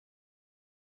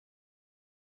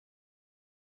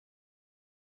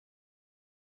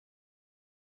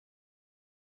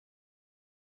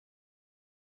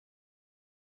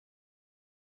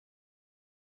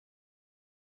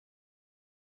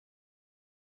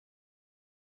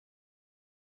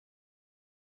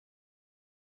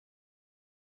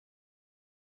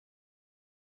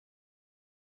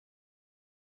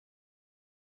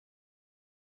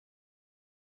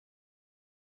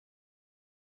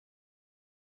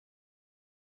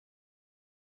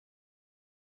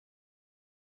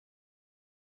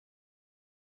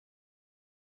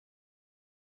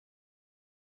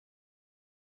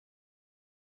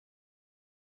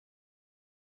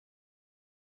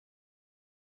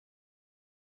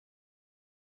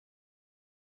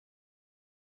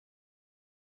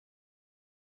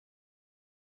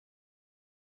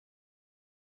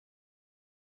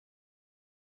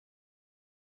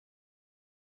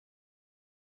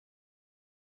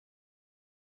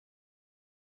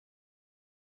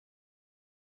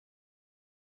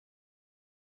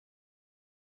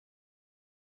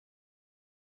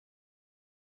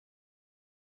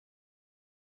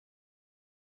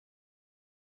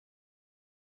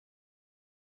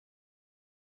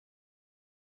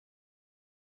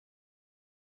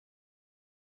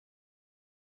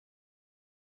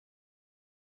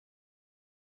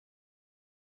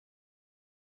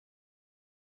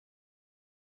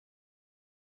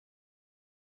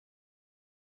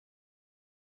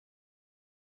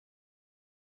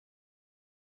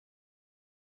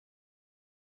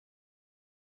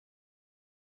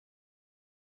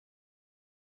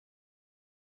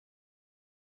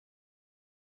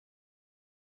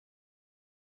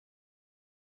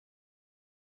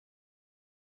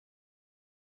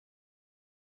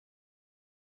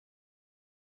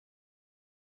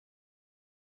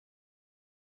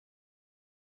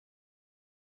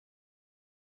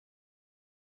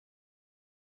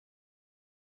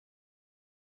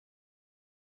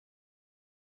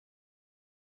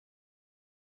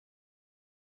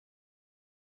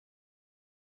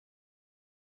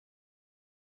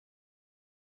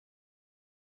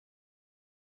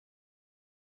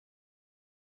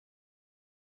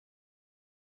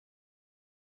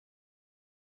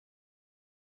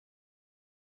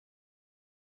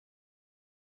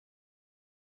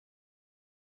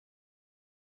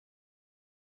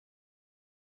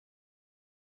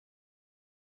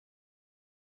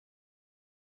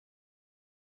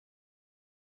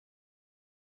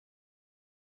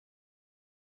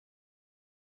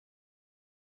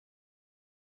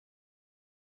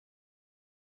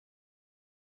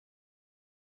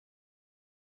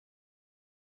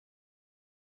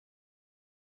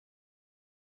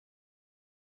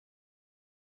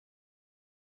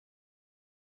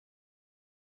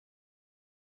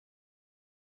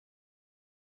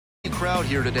Crowd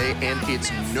here today, and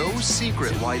it's no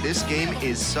secret why this game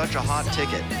is such a hot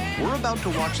ticket. We're about to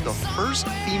watch the first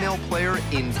female player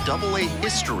in AA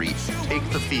history take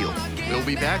the field. We'll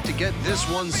be back to get this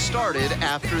one started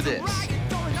after this.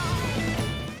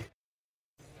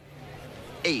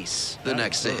 Ace, the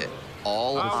next to hit.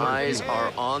 All eyes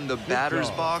are on the batter's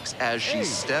box as she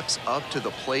steps up to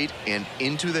the plate and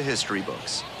into the history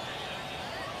books.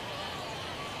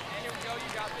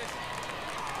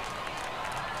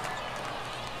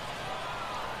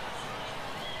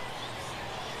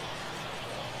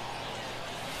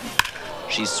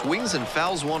 She swings and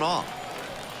fouls one off.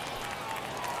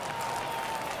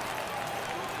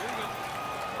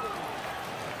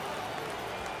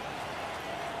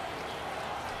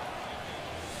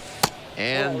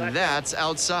 And that's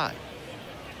outside.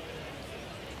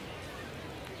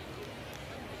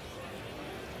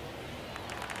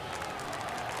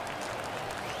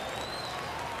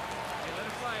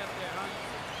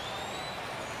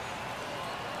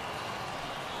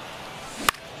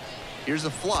 Here's a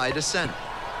fly to center.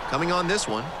 Coming on this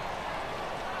one.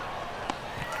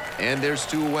 And there's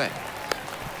two away.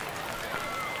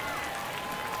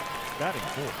 Batting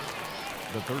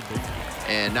fourth, the third baseman.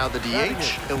 And now the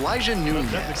DH, Elijah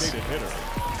Nunez. Designated hitter,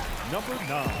 number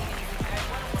 9.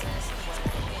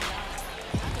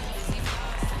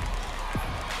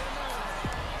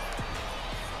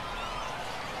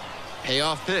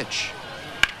 Payoff pitch.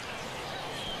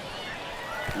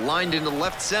 Lined into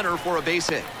left center for a base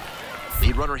hit.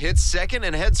 Lead runner hits second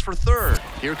and heads for third.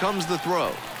 Here comes the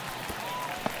throw.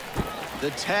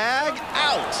 The tag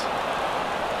out.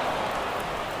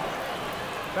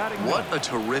 What a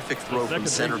terrific throw from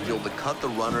center field to cut the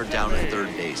runner down to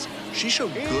third base. She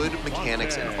showed good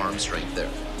mechanics and arm strength there.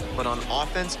 But on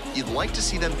offense, you'd like to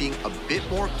see them being a bit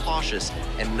more cautious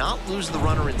and not lose the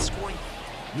runner in scoring.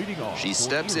 She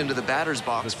steps into the batter's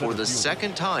box for the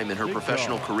second time in her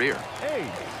professional career.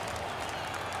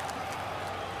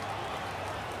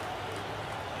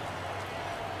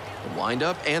 The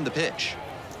windup and the pitch.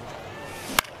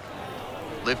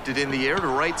 Lifted in the air to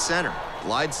right center.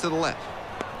 Glides to the left.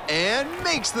 And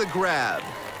makes the grab.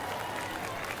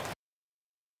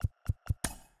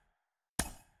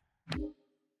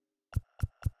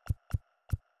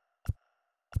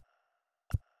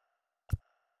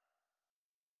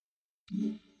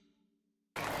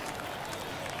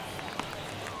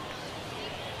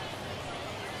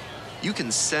 You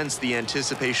can sense the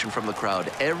anticipation from the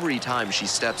crowd every time she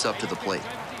steps up to the plate.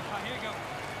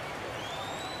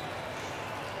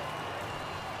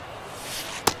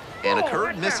 And a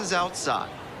curve misses outside.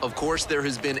 Of course, there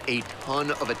has been a ton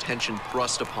of attention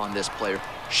thrust upon this player.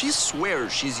 She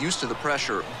swears she's used to the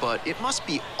pressure, but it must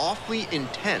be awfully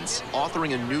intense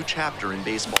authoring a new chapter in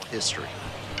baseball history.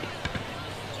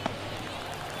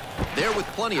 There with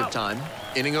plenty of time,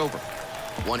 inning over.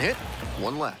 One hit,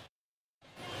 one left.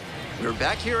 We're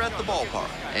back here at the ballpark,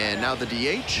 and now the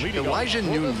DH, Elijah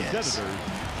Nunez.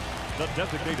 The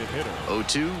designated hitter.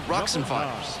 0-2, rocks and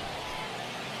fires.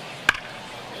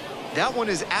 That one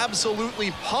is absolutely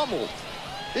pummeled.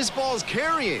 This ball is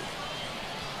carrying.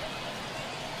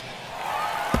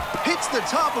 Hits the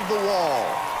top of the wall.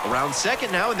 Around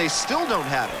second now, and they still don't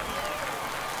have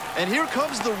it. And here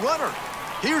comes the runner.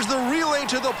 Here's the relay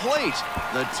to the plate.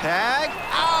 The tag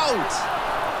out.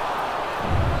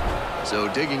 So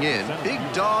digging in, big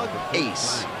dog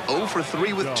Ace. 0 for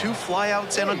 3 with 2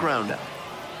 flyouts and a groundout.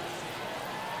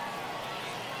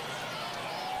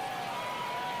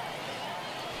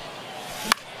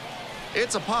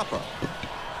 It's a pop-up.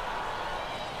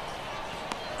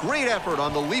 Great effort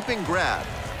on the leaping grab.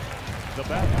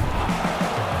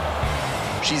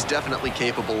 She's definitely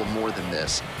capable of more than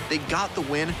this. They got the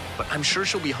win, but I'm sure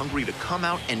she'll be hungry to come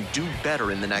out and do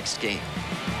better in the next game.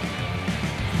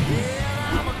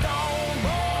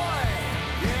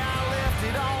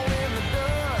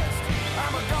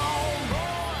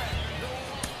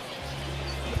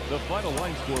 The final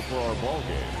line score for our ball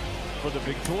game. For the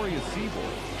victorious Seaboard,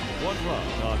 1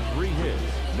 run on 3 hits,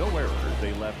 no errors.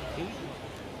 They left 8.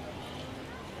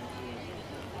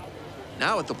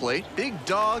 Now at the plate, big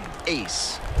dog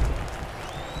Ace.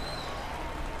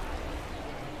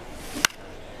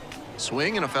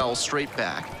 Swing and a foul straight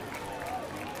back.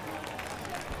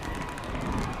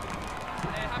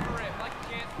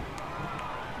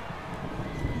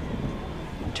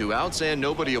 Two outs and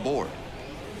nobody aboard.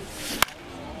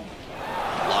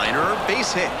 Liner,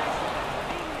 base hit.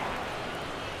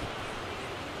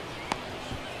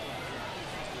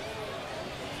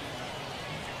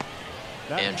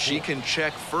 And she can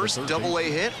check first double-A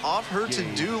hit off her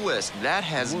to-do list. That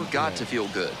has got to feel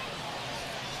good.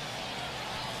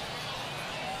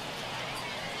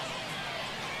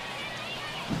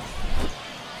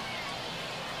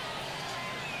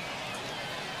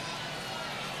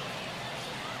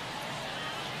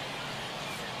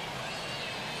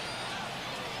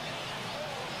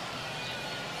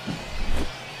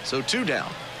 So 2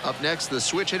 down. Up next, the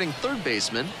switch-hitting third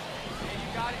baseman.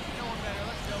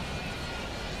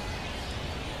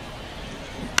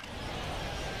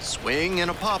 Swing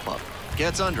and a pop-up.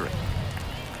 Gets under it.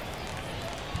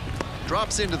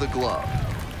 Drops into the glove.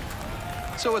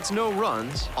 So it's no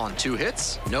runs on 2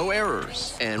 hits, no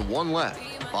errors, and 1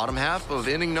 left. Bottom half of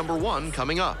inning number 1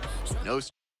 coming up.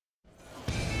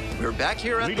 We're back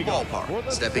here at the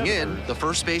ballpark. Stepping in, the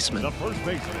first baseman.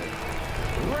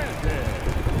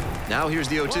 Now here's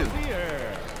the 0-2.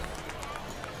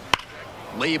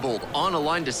 Labeled on a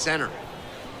line to center.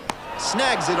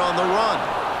 Snags it on the run.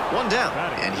 1 down,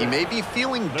 and he may be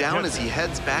feeling down as he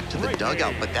heads back to the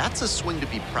dugout, but that's a swing to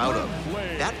be proud of.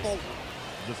 That ball.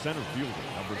 The center fielder,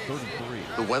 number 33.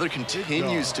 The weather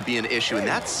continues to be an issue, and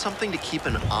that's something to keep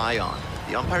an eye on.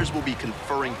 The umpires will be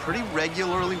conferring pretty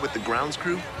regularly with the grounds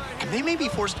crew, and they may be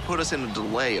forced to put us in a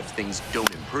delay if things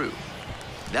don't improve.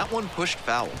 That one pushed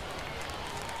foul.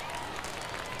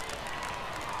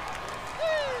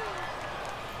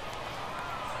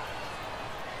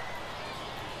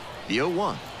 The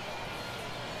 0-1.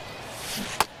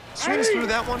 Swings through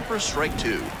that one for strike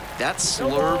 2. That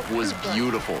slurve was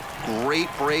beautiful. Great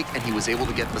break, and he was able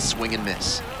to get the swing and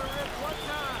miss.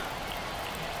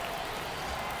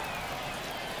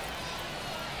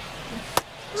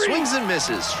 Swings and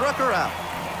misses. Struck her out.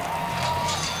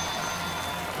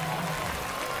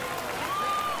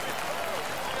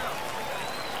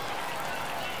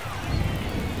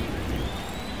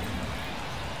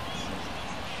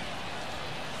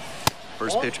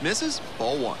 First pitch misses.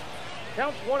 Ball 1.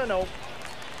 Counts 1-0.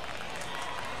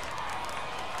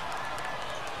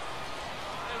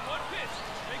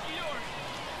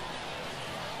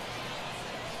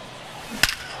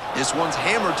 This one's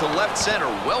hammered to left center,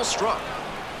 well struck.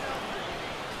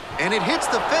 And it hits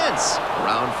the fence.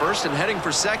 Around first and heading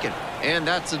for second. And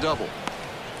that's a double.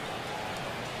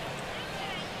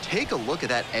 Take a look at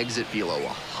that exit velo,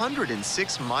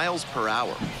 106 miles per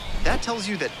hour. That tells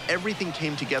you that everything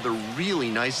came together really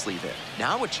nicely there.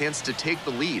 Now a chance to take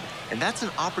the lead, and that's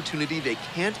an opportunity they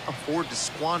can't afford to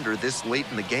squander this late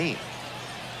in the game.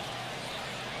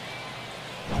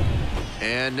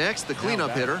 And next, the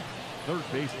cleanup hitter. Third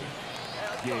baseman,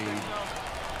 Gabe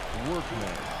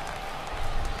Workman.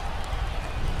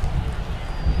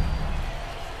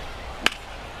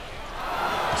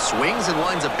 Swings and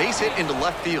lines a base hit into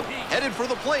left field. Headed for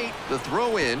the plate, the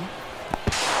throw in.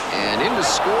 And in to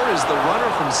score is the runner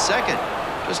from second.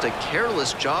 Just a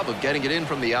careless job of getting it in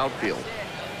from the outfield.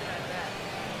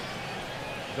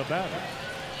 The batter,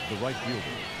 the right fielder,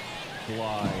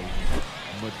 Clyde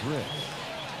Madrid.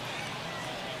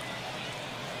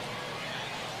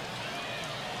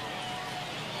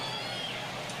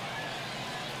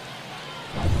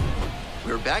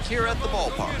 We're back here at the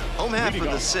ballpark. Home half for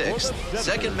the 6th.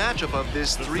 Second matchup of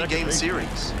this 3-game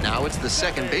series. Now it's the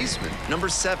second baseman, number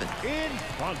 7.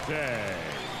 Infante.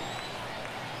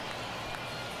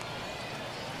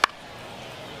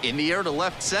 In the air to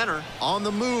left center. On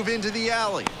the move into the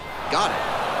alley. Got it.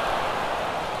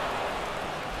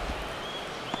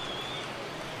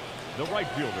 The right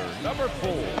fielder, number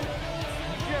 4.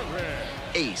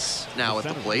 Ace now at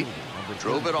the plate.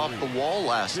 Drove it off the wall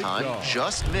last time.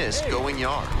 Just missed going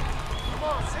yard. Come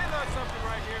on, send us something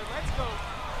right here. Let's go.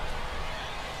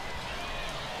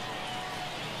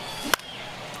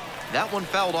 That one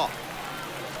fouled off.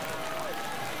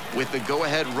 With the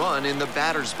go-ahead run in the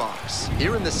batter's box.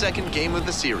 Here in the second game of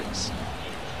the series.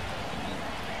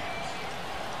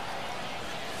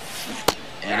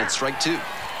 And it's strike 2. No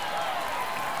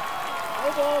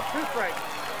ball, 2 strikes.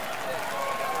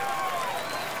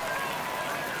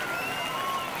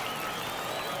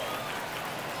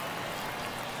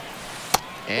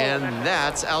 And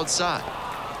that's outside.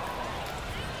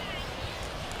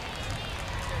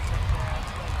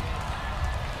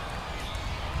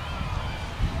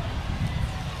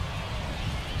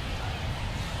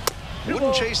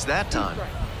 Wouldn't chase that time. Come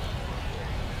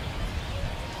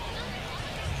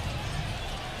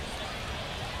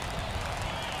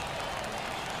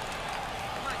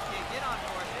on, kid, get on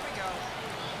for it. Here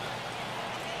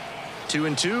we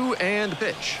go. 2-2 and the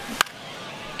pitch.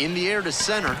 In the air to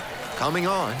center. Coming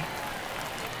on.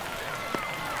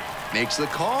 Makes the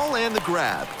call and the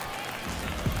grab.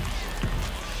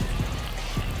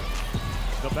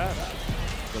 The batter,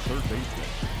 the third baseman,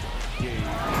 Gabe.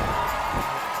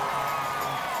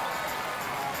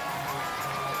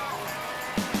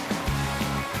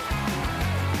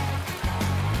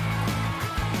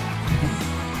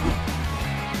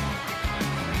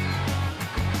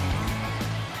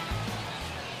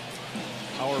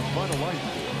 Our final line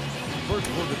score. First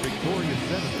for the victorious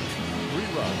Senators, 3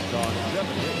 runs on 7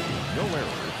 hits, no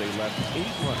errors. They left 8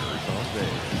 runners on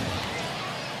base.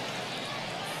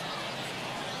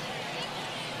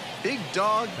 Big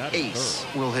Dog That is Ace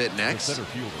third. will hit The next. center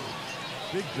fielder,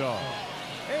 Big Dog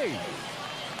Ace.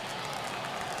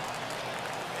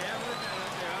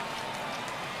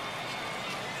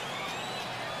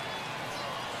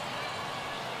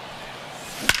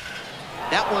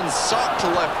 That one's socked to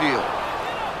left field.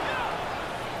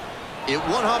 It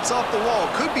one-hops off the wall.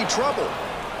 Could be trouble.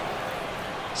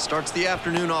 Starts the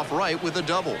afternoon off right with a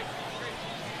double.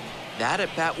 That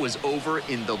at-bat was over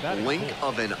in the blink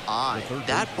of an eye.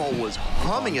 That ball was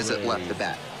humming as it left the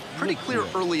bat. Pretty clear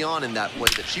early on in that play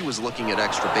that she was looking at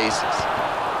extra bases.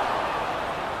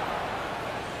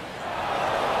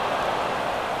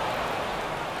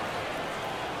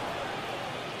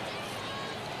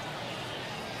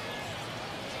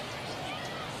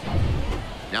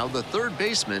 Now the third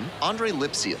baseman, Andre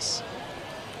Lipsius.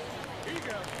 Here you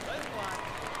go. Let's fly.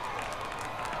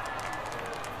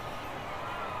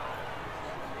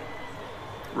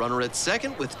 Runner at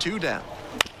second with 2 down.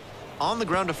 On the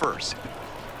ground to first.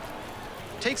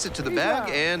 Takes it to the bag,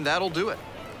 and that'll do it.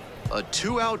 A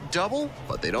 2-out double,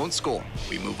 but they don't score.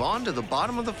 We move on to the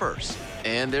bottom of the first,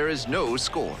 and there is no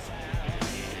score.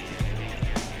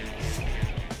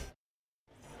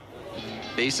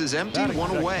 Bases empty,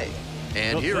 1 away.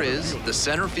 And here is the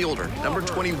center fielder, number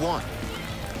 21.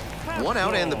 1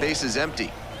 out and the base is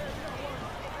empty.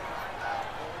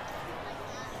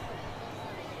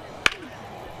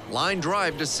 Line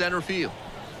drive to center field.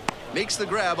 Makes the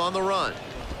grab on the run.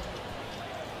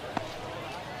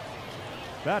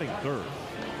 Batting third,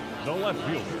 the left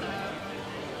fielder.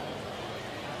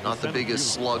 Not the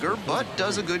biggest slugger, but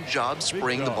does a good job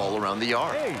spraying the ball around the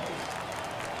yard. Ace.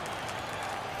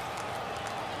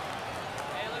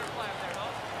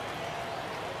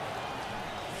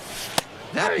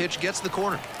 That pitch gets the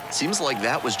corner. Seems like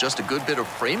that was just a good bit of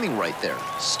framing right there.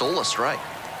 Stole a strike.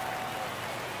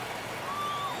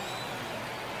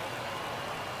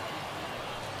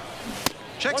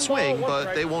 Check swing,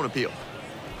 but they won't appeal.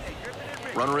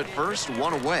 Runner at first,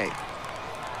 1 away.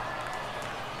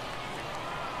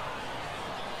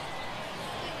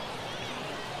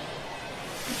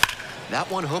 That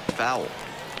one hooked foul.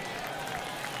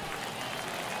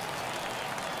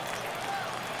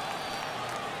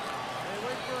 Hey,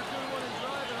 wait for a good one and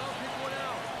drive, and I'll pick one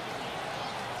out.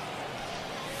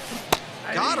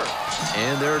 Got her.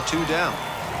 And there are 2 down.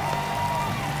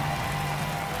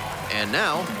 And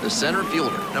now the center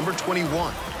fielder, number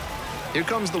 21. Here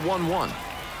comes the 1-1.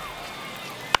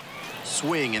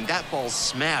 Swing, and that ball's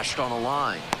smashed on a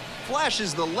line.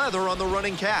 Flashes the leather on the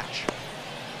running catch.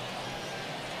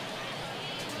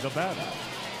 The batter.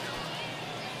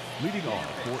 Leading off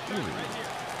for Erie,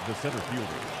 the center fielder,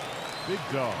 Big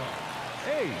Dog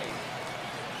Ace.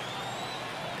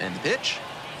 And the pitch.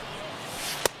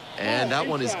 And that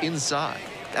one is inside.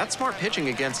 That's smart pitching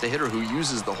against a hitter who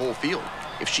uses the whole field.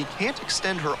 If she can't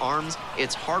extend her arms,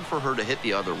 it's hard for her to hit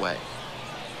the other way.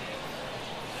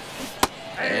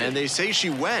 And they say she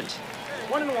went.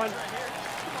 1-1.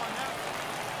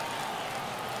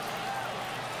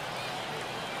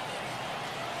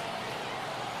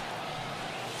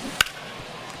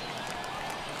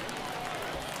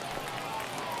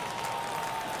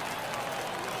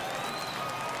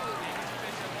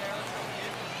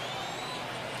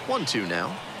 1-2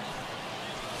 now.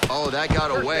 Oh, that got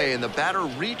away, and the batter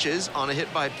reaches on a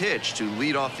hit by pitch to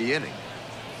lead off the inning.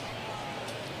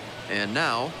 And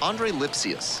now, Andre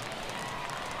Lipsius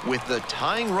with the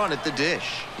tying run at the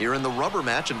dish here in the rubber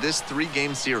match of this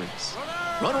 3-game series.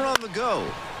 Runner on the go.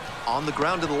 On the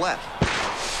ground to the left.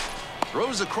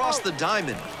 Throws across the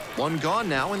diamond. 1 gone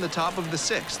now in the top of the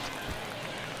 6th.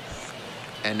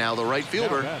 And now the right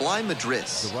fielder, Bly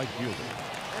Madris. The right fielder.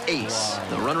 Ace,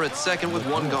 the runner at second with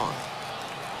 1 gone.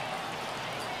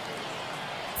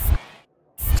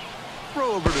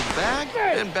 Throw over to the bag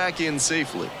and back in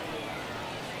safely.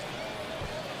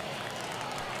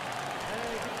 Hey,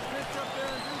 get the pitch up there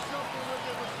and do something with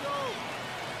it. Let's go.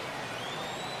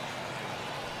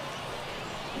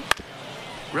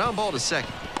 Ground ball to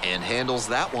second and handles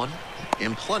that one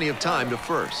in plenty of time to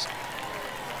first.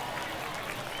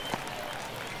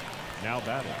 Now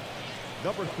batting,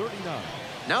 number 39.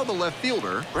 Now the left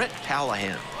fielder, Brett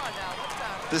Callahan.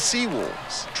 The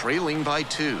Seawolves trailing by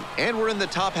 2, and we're in the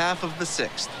top half of the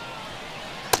 6th.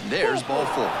 There's ball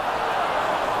 4.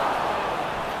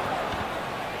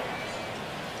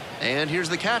 And here's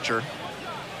the catcher.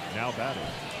 Now batting,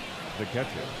 the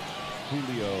catcher,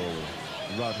 Julio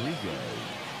Rodriguez.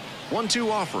 1-2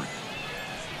 offering.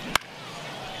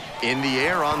 In the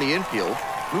air on the infield,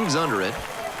 moves under it.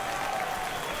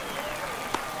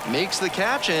 Makes the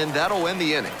catch, and that'll end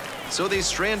the inning. So they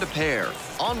strand a pair.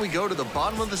 On we go to the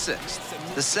bottom of the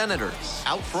 6th. The Senators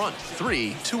out front,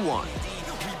 3-1.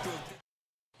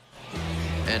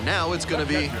 And now it's going to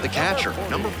be the catcher,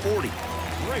 number 40.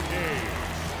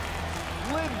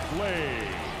 Lindley.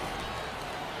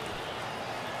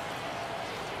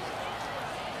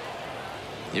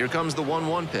 Here comes the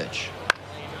 1-1 pitch.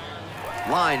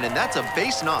 Line, and that's a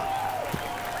base knock.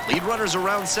 Lead runners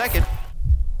around second.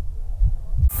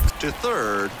 To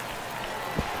third.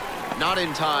 Not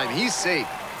in time. He's safe.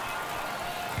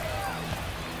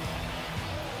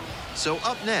 So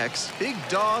up next, Big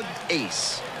Dog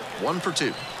Ace. 1 for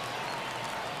 2.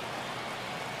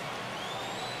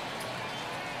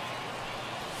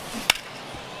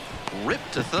 Rip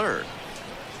to third.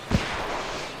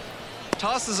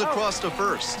 Tosses across to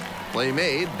first. Play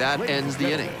made. That ends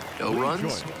the inning. No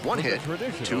runs, 1 hit,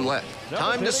 2 left.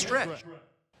 Time to stretch.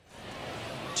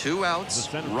 2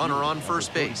 outs, runner on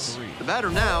first base. The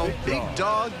batter now, Big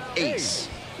Dog Ace.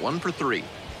 1 for 3.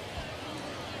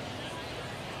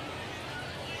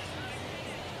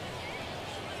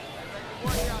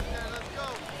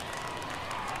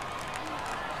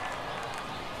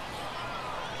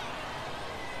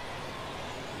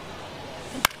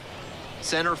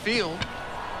 Center field.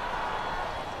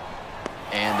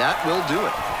 And that will do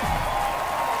it.